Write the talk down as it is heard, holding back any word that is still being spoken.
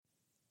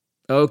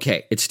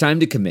Okay, it's time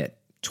to commit.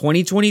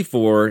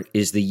 2024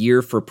 is the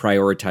year for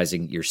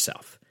prioritizing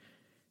yourself.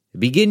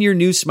 Begin your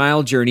new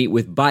smile journey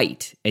with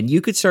Byte, and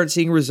you could start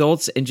seeing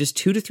results in just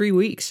 2 to 3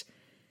 weeks.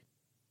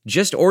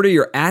 Just order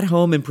your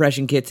at-home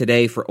impression kit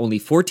today for only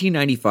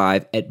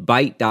 $14.95 at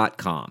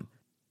Byte.com.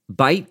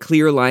 Byte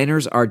clear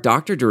liners are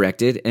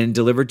doctor-directed and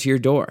delivered to your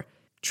door.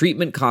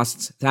 Treatment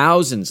costs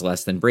thousands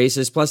less than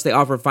braces, plus they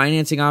offer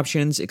financing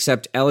options,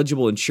 accept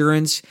eligible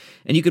insurance,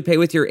 and you could pay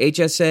with your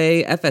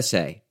HSA,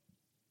 FSA.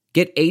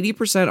 Get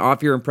 80%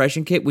 off your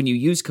impression kit when you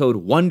use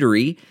code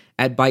WONDERY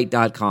at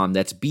Byte.com.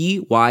 That's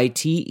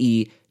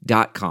BYTE.com.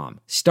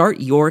 Start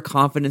your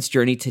confidence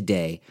journey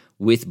today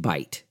with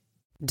Byte.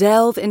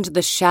 Delve into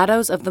the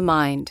shadows of the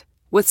mind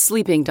with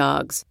Sleeping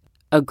Dogs,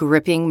 a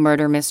gripping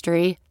murder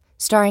mystery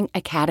starring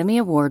Academy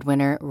Award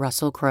winner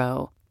Russell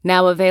Crowe.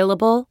 Now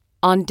available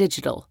on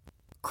digital.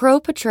 Crowe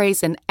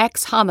portrays an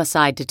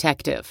ex-homicide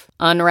detective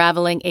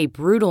unraveling a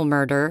brutal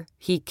murder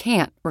he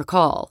can't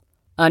recall.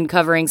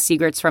 Uncovering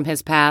secrets from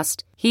his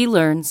past, he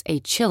learns a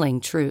chilling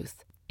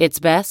truth. It's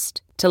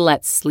best to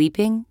let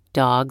sleeping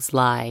dogs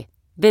lie.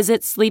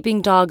 Visit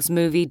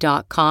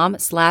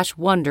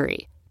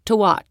sleepingdogsmovie.com/Wondery to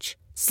watch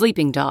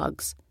Sleeping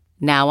Dogs,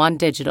 now on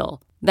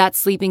digital.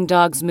 That's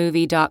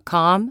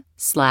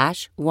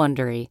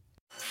sleepingdogsmovie.com/Wondery.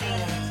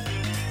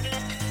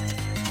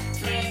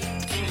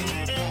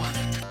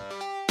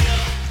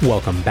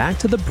 Welcome back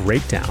to The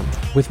Breakdown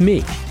with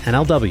me,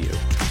 NLW.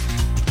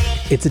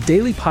 It's a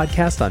daily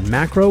podcast on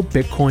macro,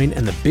 Bitcoin,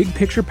 and the big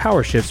picture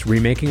power shifts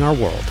remaking our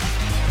world.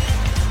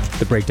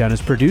 The Breakdown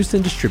is produced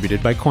and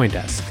distributed by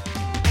CoinDesk.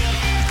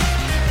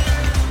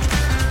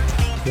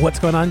 What's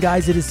going on,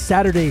 guys? It is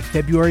Saturday,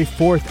 February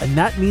 4th, and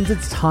that means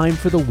it's time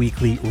for the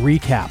weekly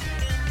recap.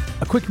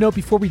 A quick note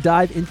before we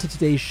dive into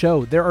today's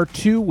show, there are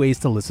 2 ways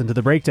to listen to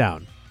The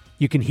Breakdown.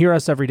 You can hear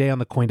us every day on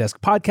the CoinDesk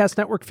Podcast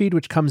Network feed,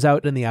 which comes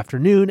out in the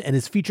afternoon and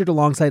is featured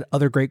alongside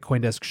other great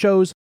CoinDesk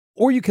shows,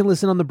 or you can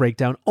listen on the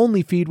Breakdown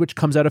Only feed, which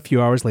comes out a few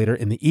hours later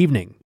in the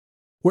evening.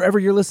 Wherever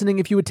you're listening,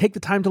 if you would take the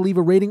time to leave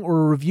a rating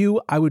or a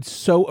review, I would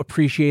so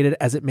appreciate it,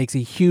 as it makes a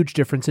huge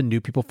difference in new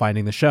people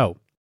finding the show.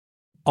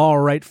 All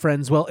right,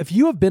 friends. Well, if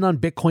you have been on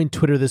Bitcoin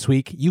Twitter this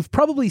week, you've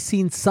probably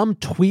seen some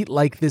tweet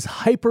like this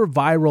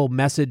hyper-viral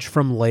message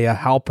from Leah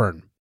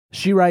Halpern.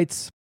 She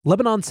writes,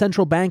 Lebanon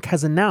Central Bank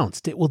has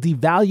announced it will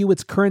devalue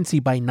its currency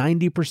by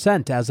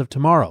 90% as of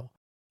tomorrow.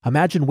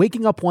 Imagine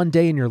waking up one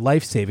day and your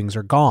life savings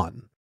are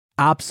gone.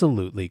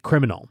 Absolutely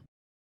criminal.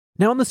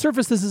 Now, on the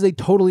surface, this is a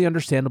totally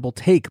understandable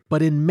take,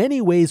 but in many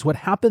ways, what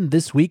happened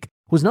this week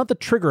was not the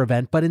trigger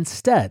event, but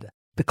instead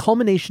the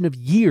culmination of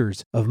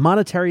years of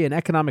monetary and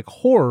economic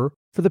horror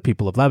for the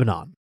people of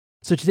Lebanon.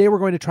 So today we're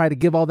going to try to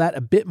give all that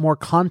a bit more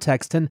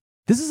context, and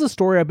this is a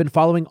story I've been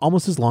following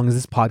almost as long as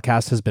this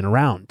podcast has been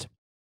around.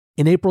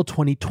 In April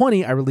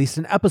 2020, I released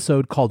an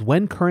episode called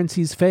When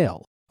Currencies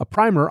Fail, a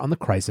primer on the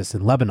crisis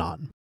in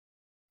Lebanon.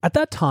 At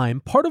that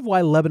time, part of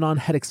why Lebanon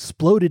had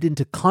exploded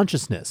into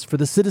consciousness for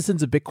the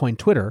citizens of Bitcoin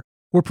Twitter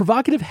were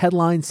provocative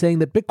headlines saying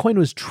that Bitcoin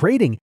was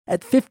trading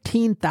at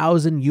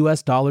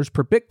 $15,000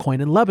 per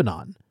Bitcoin in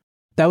Lebanon.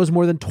 That was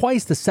more than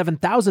twice the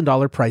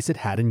 $7,000 price it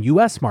had in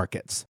US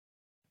markets.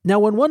 Now,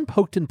 when one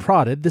poked and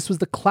prodded, this was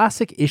the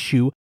classic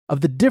issue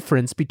of the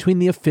difference between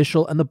the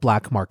official and the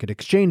black market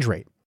exchange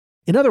rate.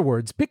 In other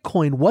words,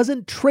 Bitcoin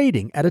wasn't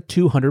trading at a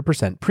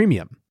 200%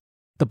 premium.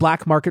 The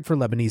black market for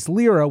Lebanese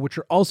lira, which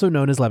are also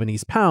known as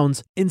Lebanese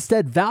pounds,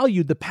 instead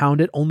valued the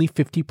pound at only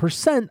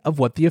 50% of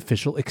what the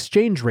official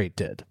exchange rate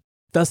did.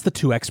 Thus the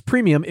 2x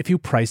premium if you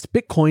priced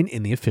Bitcoin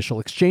in the official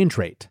exchange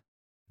rate.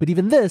 But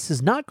even this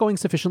is not going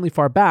sufficiently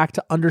far back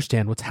to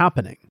understand what's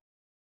happening.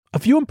 A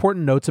few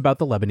important notes about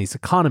the Lebanese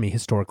economy,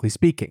 historically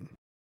speaking.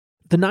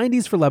 The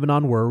 90s for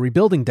Lebanon were a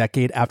rebuilding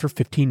decade after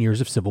 15 years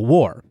of civil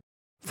war.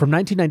 From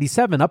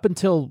 1997 up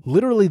until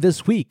literally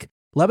this week,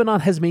 Lebanon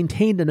has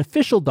maintained an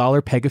official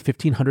dollar peg of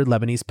 1,500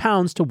 Lebanese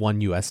pounds to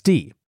 $1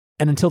 USD.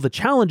 And until the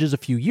challenges a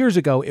few years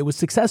ago, it was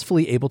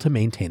successfully able to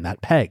maintain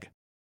that peg.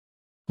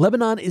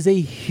 Lebanon is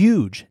a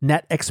huge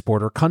net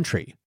exporter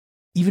country.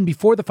 Even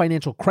before the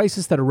financial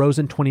crisis that arose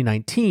in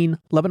 2019,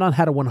 Lebanon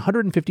had a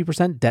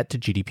 150% debt to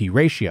GDP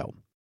ratio.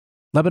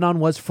 Lebanon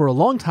was for a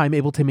long time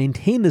able to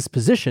maintain this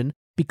position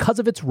because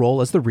of its role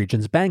as the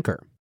region's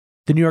banker.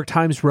 The New York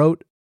Times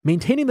wrote,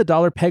 maintaining the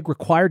dollar peg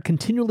required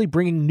continually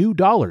bringing new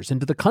dollars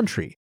into the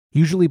country,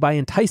 usually by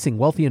enticing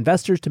wealthy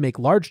investors to make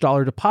large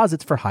dollar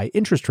deposits for high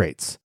interest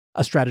rates,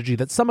 a strategy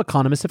that some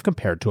economists have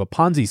compared to a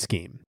Ponzi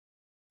scheme.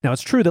 Now,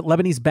 it's true that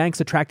Lebanese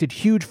banks attracted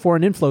huge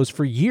foreign inflows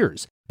for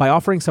years by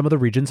offering some of the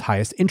region's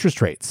highest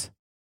interest rates.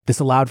 This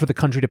allowed for the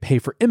country to pay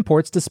for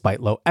imports despite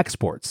low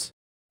exports.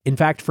 In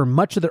fact, for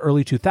much of the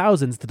early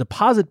 2000s, the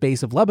deposit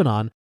base of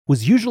Lebanon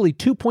was usually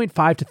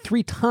 2.5 to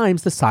 3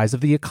 times the size of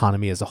the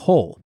economy as a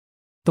whole.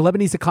 The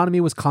Lebanese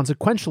economy was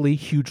consequentially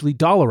hugely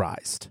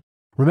dollarized.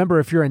 Remember,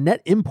 if you're a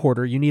net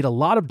importer, you need a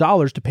lot of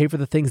dollars to pay for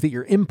the things that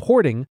you're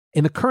importing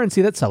in the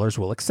currency that sellers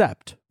will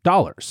accept,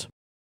 dollars.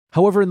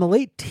 However, in the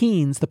late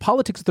teens, the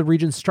politics of the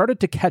region started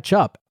to catch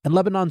up, and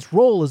Lebanon's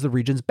role as the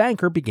region's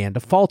banker began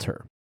to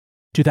falter.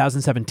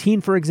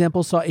 2017, for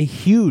example, saw a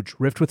huge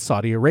rift with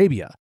Saudi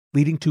Arabia,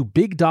 leading to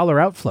big dollar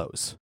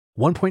outflows.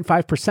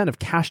 1.5% of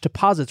cash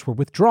deposits were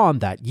withdrawn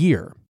that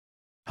year.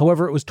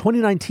 However, it was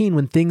 2019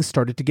 when things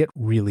started to get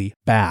really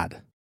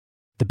bad.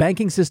 The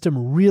banking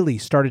system really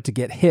started to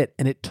get hit,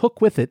 and it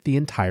took with it the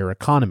entire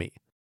economy.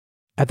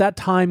 At that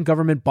time,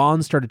 government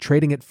bonds started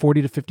trading at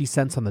 40 to 50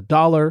 cents on the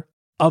dollar.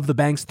 Of the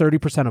bank's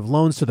 30% of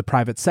loans to the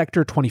private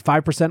sector,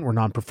 25% were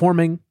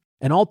non-performing,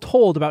 and all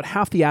told, about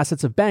half the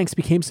assets of banks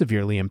became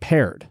severely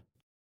impaired.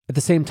 At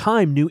the same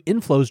time, new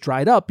inflows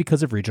dried up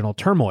because of regional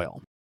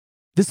turmoil.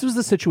 This was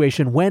the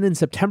situation when, in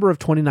September of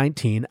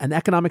 2019, an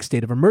economic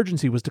state of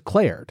emergency was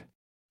declared.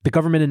 The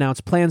government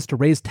announced plans to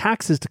raise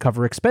taxes to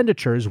cover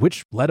expenditures,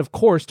 which led, of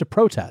course, to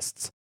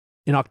protests.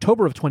 In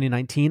October of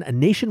 2019, a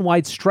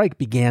nationwide strike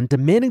began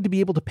demanding to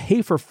be able to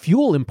pay for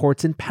fuel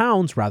imports in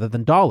pounds rather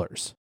than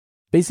dollars.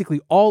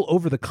 Basically, all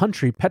over the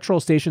country, petrol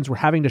stations were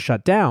having to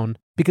shut down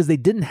because they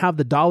didn't have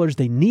the dollars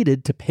they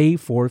needed to pay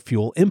for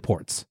fuel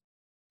imports.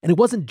 And it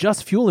wasn't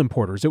just fuel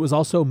importers, it was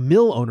also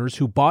mill owners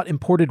who bought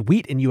imported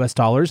wheat in US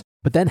dollars,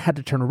 but then had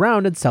to turn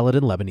around and sell it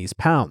in Lebanese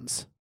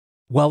pounds.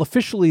 While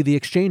officially the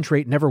exchange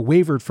rate never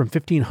wavered from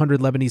 1,500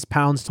 Lebanese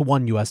pounds to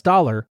 $1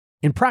 US,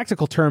 in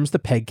practical terms the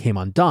peg came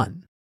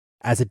undone.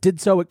 As it did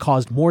so, it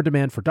caused more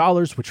demand for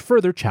dollars, which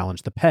further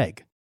challenged the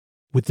peg.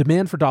 With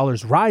demand for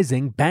dollars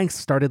rising, banks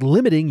started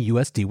limiting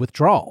USD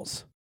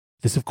withdrawals.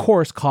 This, of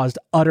course, caused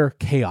utter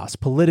chaos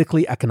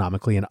politically,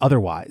 economically, and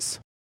otherwise.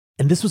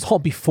 And this was all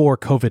before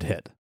COVID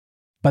hit.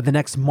 By the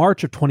next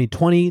March of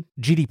 2020,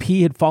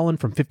 GDP had fallen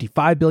from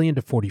 55 billion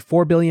to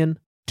 44 billion.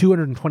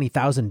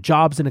 220,000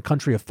 jobs in a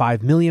country of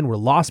 5 million were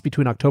lost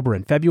between October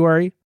and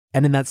February.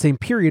 And in that same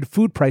period,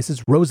 food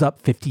prices rose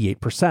up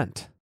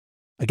 58%.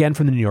 Again,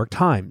 from the New York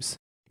Times,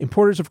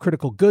 importers of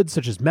critical goods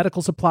such as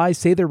medical supplies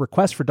say their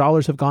requests for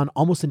dollars have gone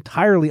almost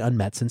entirely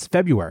unmet since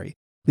February,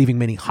 leaving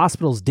many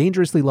hospitals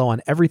dangerously low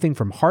on everything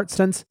from heart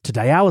stents to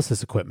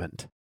dialysis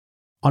equipment.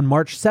 On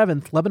March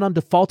 7th, Lebanon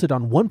defaulted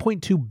on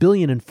 $1.2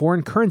 billion in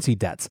foreign currency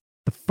debts,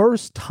 the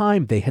first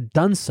time they had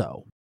done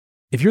so.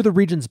 If you're the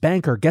region's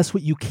banker, guess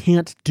what you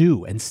can't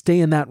do and stay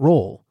in that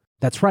role?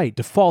 That's right,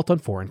 default on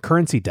foreign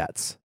currency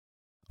debts.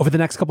 Over the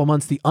next couple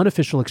months, the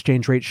unofficial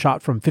exchange rate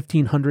shot from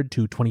 1,500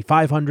 to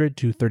 2,500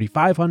 to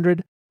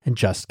 3,500 and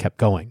just kept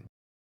going.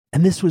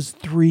 And this was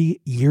 3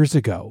 years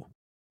ago.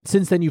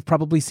 Since then, you've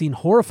probably seen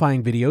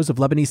horrifying videos of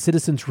Lebanese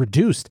citizens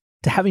reduced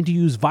to having to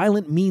use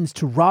violent means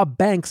to rob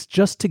banks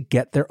just to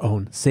get their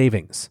own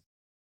savings.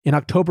 In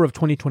October of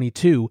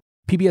 2022,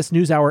 PBS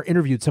NewsHour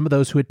interviewed some of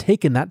those who had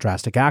taken that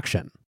drastic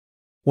action.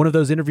 One of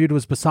those interviewed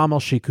was Bassam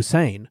al-Sheikh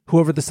Hussein, who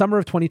over the summer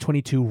of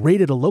 2022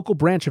 raided a local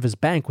branch of his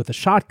bank with a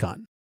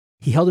shotgun.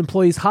 He held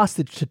employees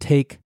hostage to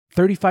take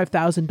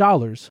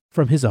 $35,000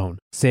 from his own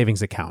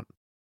savings account.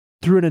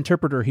 Through an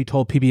interpreter, he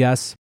told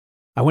PBS,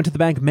 "I went to the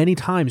bank many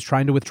times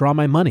trying to withdraw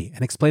my money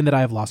and explained that I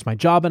have lost my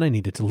job and I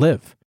needed to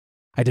live.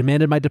 I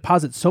demanded my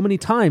deposit so many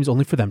times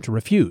only for them to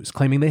refuse,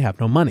 claiming they have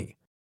no money.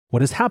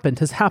 What has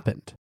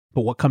happened,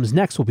 but what comes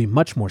next will be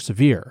much more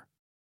severe.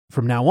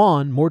 From now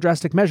on, more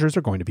drastic measures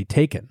are going to be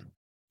taken.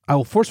 I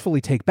will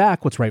forcefully take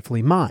back what's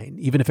rightfully mine,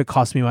 even if it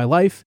costs me my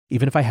life,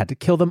 even if I had to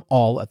kill them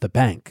all at the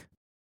bank."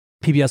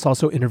 PBS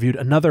also interviewed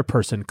another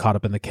person caught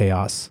up in the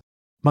chaos,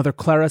 Mother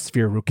Clara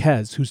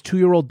Sfir-Ruquez, whose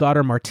 2-year-old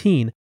daughter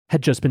Martine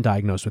had just been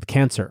diagnosed with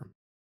cancer.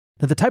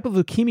 Now, the type of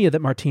leukemia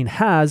that Martine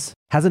has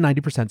a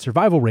 90%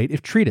 survival rate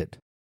if treated.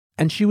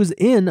 And she was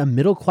in a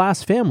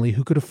middle-class family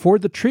who could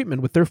afford the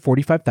treatment with their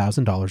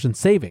 $45,000 in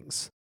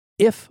savings,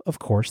 if, of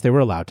course, they were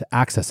allowed to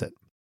access it.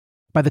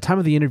 By the time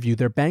of the interview,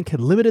 their bank had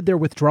limited their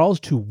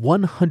withdrawals to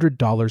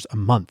 $100 a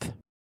month.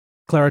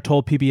 Clara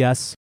told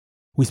PBS,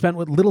 "We spent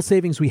what little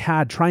savings we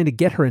had trying to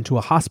get her into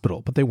a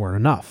hospital, but they weren't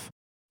enough.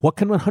 What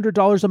can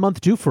 $100 a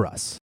month do for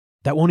us?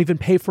 That won't even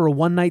pay for a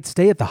one-night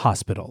stay at the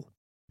hospital.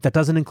 That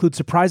doesn't include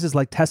surprises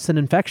like tests and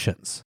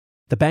infections.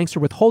 The banks are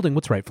withholding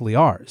what's rightfully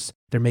ours.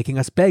 They're making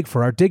us beg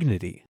for our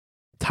dignity.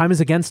 Time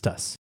is against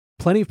us.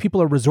 Plenty of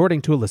people are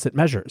resorting to illicit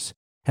measures.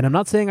 And I'm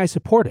not saying I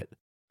support it.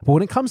 But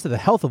when it comes to the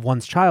health of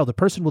one's child, a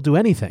person will do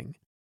anything.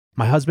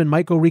 My husband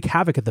might go wreak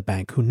havoc at the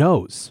bank, who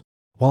knows?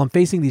 While I'm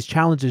facing these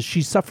challenges,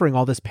 she's suffering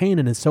all this pain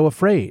and is so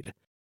afraid.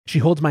 She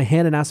holds my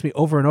hand and asks me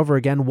over and over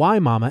again, 'Why,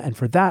 Mama?' And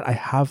for that, I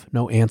have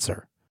no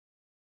answer."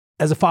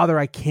 As a father,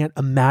 I can't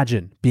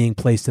imagine being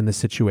placed in this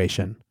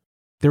situation.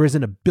 There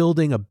isn't a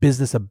building, a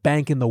business, a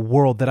bank in the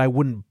world that I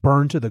wouldn't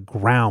burn to the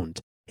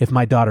ground if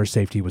my daughter's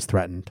safety was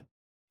threatened.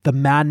 The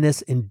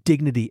madness,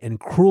 indignity, and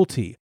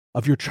cruelty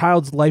of your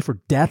child's life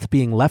or death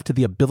being left to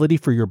the ability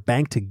for your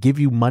bank to give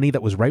you money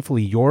that was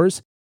rightfully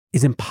yours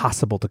is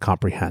impossible to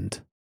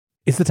comprehend.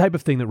 It's the type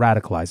of thing that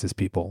radicalizes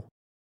people.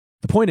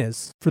 The point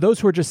is, for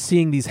those who are just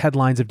seeing these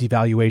headlines of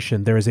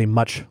devaluation, there is a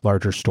much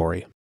larger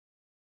story.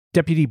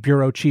 Deputy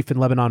Bureau Chief in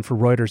Lebanon for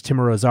Reuters,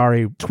 Timur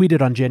Azari,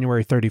 tweeted on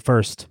January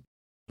 31st,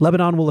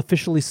 "Lebanon will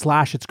officially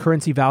slash its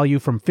currency value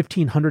from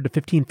 1,500 to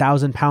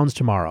 15,000 pounds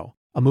tomorrow,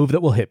 a move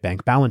that will hit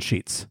bank balance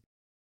sheets.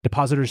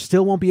 Depositors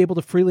still won't be able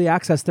to freely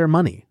access their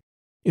money.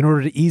 In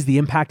order to ease the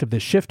impact of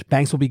this shift,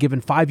 banks will be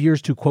given 5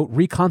 years to, quote,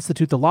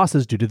 reconstitute the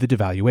losses due to the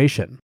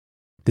devaluation.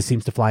 This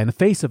seems to fly in the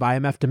face of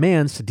IMF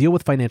demands to deal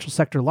with financial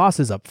sector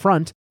losses up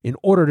front in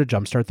order to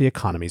jumpstart the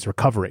economy's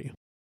recovery.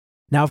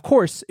 Now, of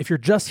course, if you're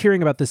just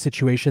hearing about this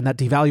situation, that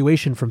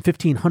devaluation from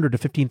 £1,500 to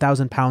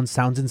 £15,000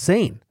 sounds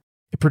insane.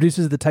 It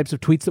produces the types of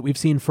tweets that we've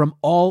seen from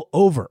all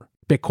over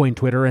Bitcoin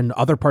Twitter and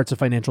other parts of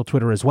financial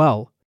Twitter as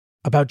well,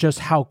 about just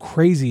how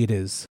crazy it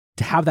is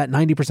to have that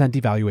 90%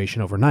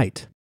 devaluation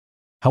overnight.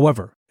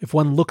 However, if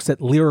one looks at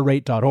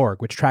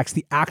lirarate.org, which tracks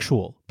the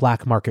actual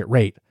black market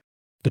rate,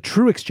 the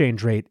true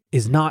exchange rate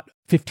is not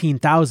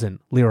 15,000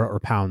 lira or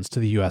pounds to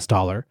the US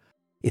dollar,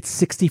 it's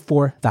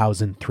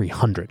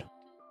 64,300.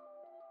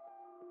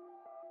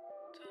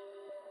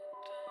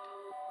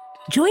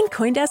 Join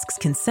CoinDesk's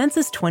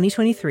Consensus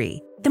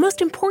 2023, the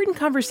most important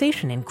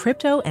conversation in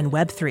crypto and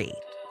Web3,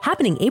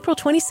 happening April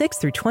 26th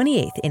through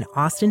 28th in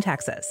Austin,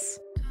 Texas.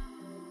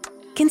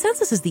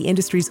 Consensus is the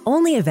industry's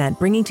only event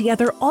bringing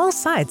together all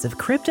sides of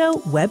crypto,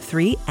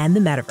 Web3, and the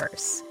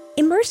metaverse.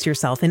 Immerse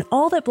yourself in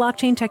all that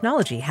blockchain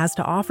technology has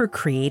to offer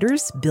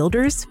creators,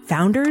 builders,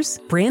 founders,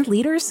 brand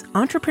leaders,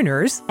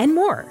 entrepreneurs, and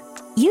more.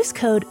 Use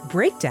code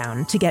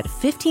BREAKDOWN to get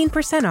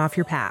 15% off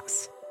your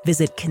pass.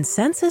 Visit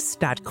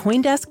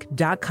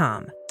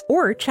consensus.coindesk.com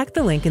or check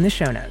the link in the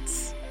show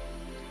notes.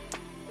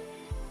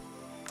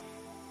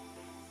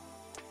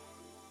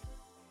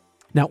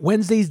 Now,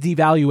 Wednesday's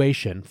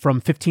devaluation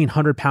from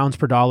 £1,500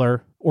 per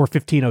dollar, or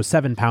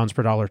 £1,507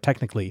 per dollar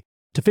technically,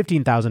 to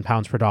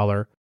 £15,000 per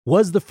dollar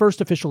was the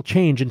first official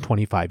change in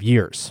 25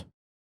 years.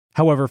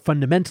 However,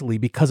 fundamentally,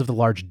 because of the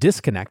large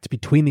disconnect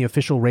between the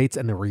official rates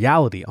and the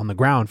reality on the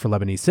ground for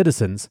Lebanese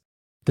citizens,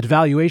 the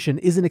devaluation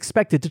isn't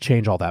expected to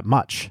change all that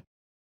much.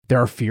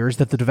 There are fears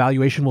that the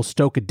devaluation will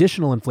stoke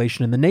additional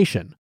inflation in the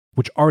nation,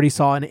 which already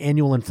saw an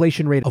annual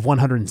inflation rate of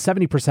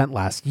 170%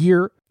 last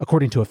year,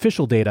 according to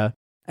official data,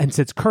 and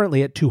sits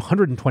currently at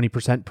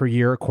 220% per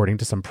year, according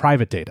to some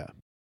private data.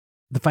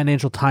 The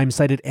Financial Times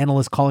cited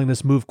analysts calling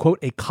this move, quote,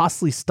 a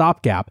costly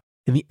stopgap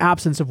in the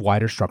absence of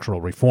wider structural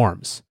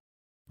reforms.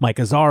 Mike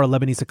Azar, a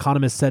Lebanese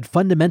economist, said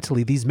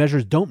fundamentally these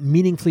measures don't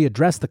meaningfully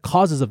address the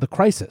causes of the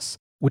crisis,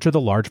 which are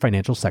the large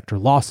financial sector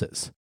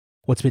losses.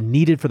 What's been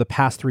needed for the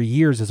past 3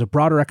 years is a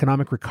broader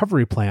economic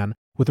recovery plan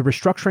with a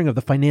restructuring of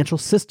the financial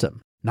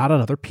system, not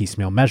another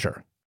piecemeal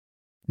measure.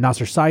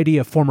 Nasser Saidi,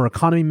 a former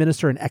economy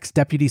minister and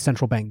ex-deputy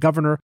central bank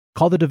governor,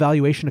 called the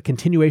devaluation a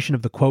continuation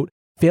of the, quote,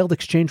 failed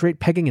exchange rate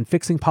pegging and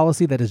fixing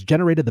policy that has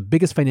generated the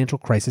biggest financial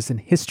crisis in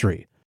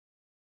history.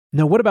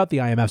 Now, what about the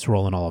IMF's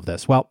role in all of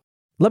this? Well,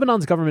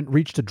 Lebanon's government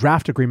reached a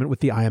draft agreement with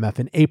the IMF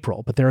in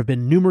April, but there have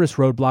been numerous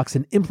roadblocks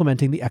in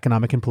implementing the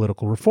economic and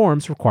political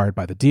reforms required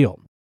by the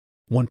deal.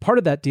 One part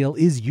of that deal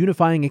is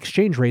unifying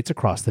exchange rates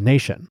across the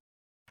nation.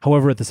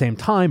 However, at the same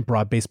time,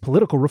 broad-based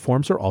political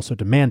reforms are also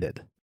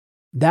demanded.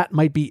 That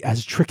might be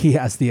as tricky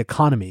as the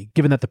economy,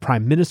 given that the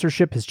prime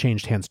ministership has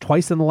changed hands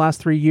twice in the last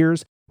 3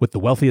 years, with the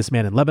wealthiest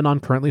man in Lebanon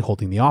currently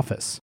holding the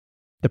office.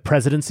 The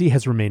presidency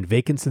has remained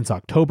vacant since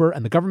October,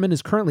 and the government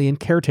is currently in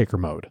caretaker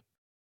mode.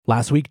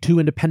 Last week, 2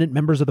 independent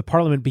members of the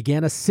parliament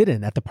began a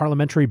sit-in at the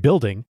parliamentary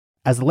building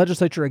as the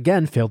legislature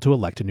again failed to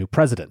elect a new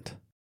president.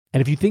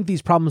 And if you think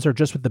these problems are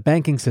just with the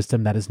banking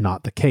system, that is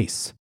not the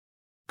case.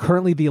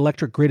 Currently, the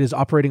electric grid is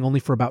operating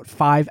only for about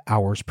 5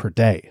 hours per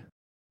day.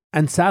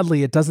 And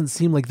sadly, it doesn't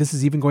seem like this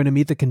is even going to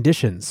meet the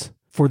conditions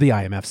for the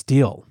IMF's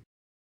deal.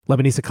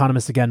 Lebanese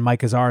economist again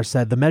Mike Azar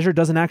said the measure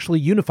doesn't actually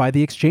unify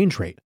the exchange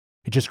rate.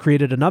 It just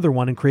created another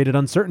one and created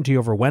uncertainty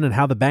over when and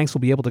how the banks will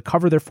be able to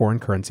cover their foreign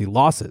currency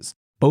losses,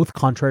 both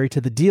contrary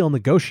to the deal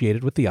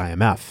negotiated with the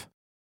IMF.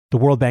 The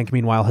World Bank,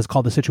 meanwhile, has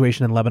called the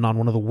situation in Lebanon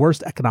one of the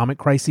worst economic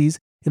crises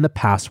in the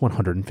past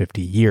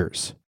 150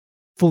 years.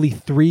 Fully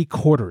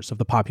 3/4 of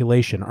the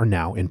population are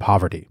now in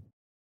poverty.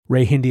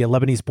 Ray Hindi, a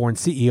Lebanese-born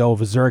CEO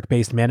of a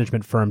Zurich-based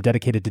management firm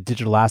dedicated to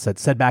digital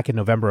assets, said back in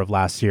November of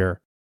last year,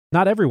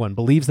 not everyone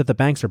believes that the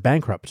banks are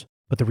bankrupt,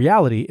 but the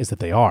reality is that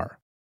they are.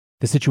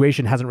 The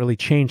situation hasn't really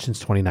changed since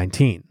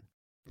 2019.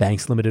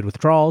 Banks limited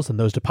withdrawals, and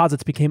those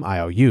deposits became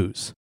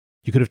IOUs.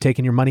 You could have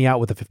taken your money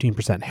out with a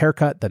 15%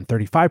 haircut, then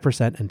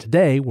 35%, and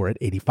today we're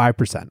at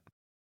 85%.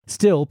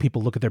 Still,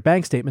 people look at their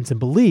bank statements and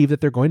believe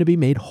that they're going to be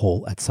made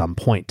whole at some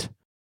point.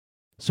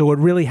 So what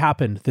really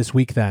happened this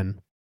week then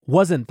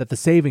wasn't that the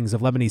savings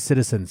of Lebanese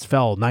citizens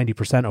fell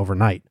 90%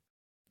 overnight.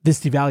 This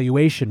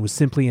devaluation was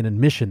simply an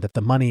admission that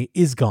the money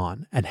is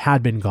gone and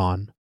had been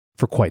gone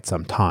for quite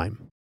some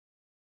time.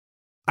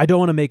 I don't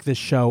want to make this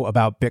show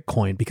about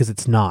Bitcoin because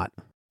it's not,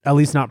 at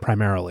least not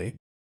primarily.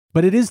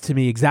 But it is to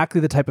me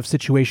exactly the type of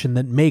situation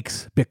that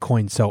makes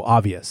Bitcoin so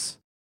obvious.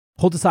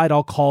 Hold aside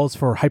all calls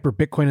for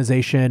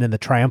hyper-Bitcoinization and the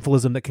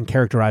triumphalism that can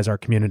characterize our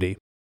community.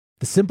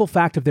 The simple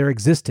fact of there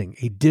existing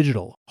a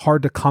digital,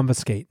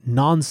 hard-to-confiscate,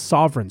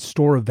 non-sovereign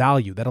store of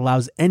value that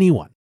allows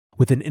anyone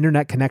with an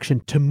internet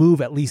connection to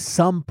move at least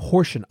some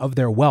portion of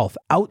their wealth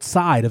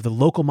outside of the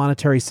local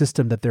monetary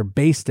system that they're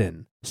based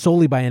in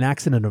solely by an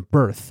accident of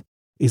birth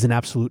is an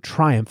absolute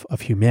triumph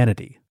of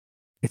humanity.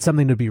 It's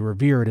something to be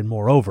revered and,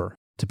 moreover,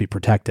 to be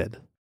protected.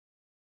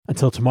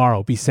 Until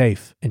tomorrow, be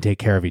safe and take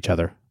care of each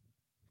other.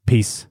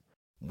 Peace.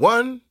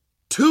 1,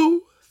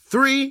 2,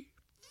 3,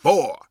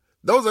 4.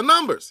 Those are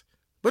numbers.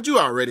 But you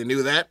already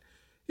knew that.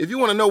 If you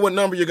want to know what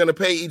number you're going to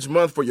pay each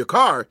month for your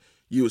car,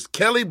 use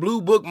Kelley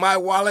Blue Book My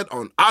Wallet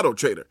on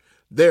AutoTrader.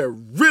 They're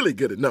really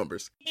good at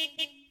numbers.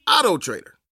 AutoTrader.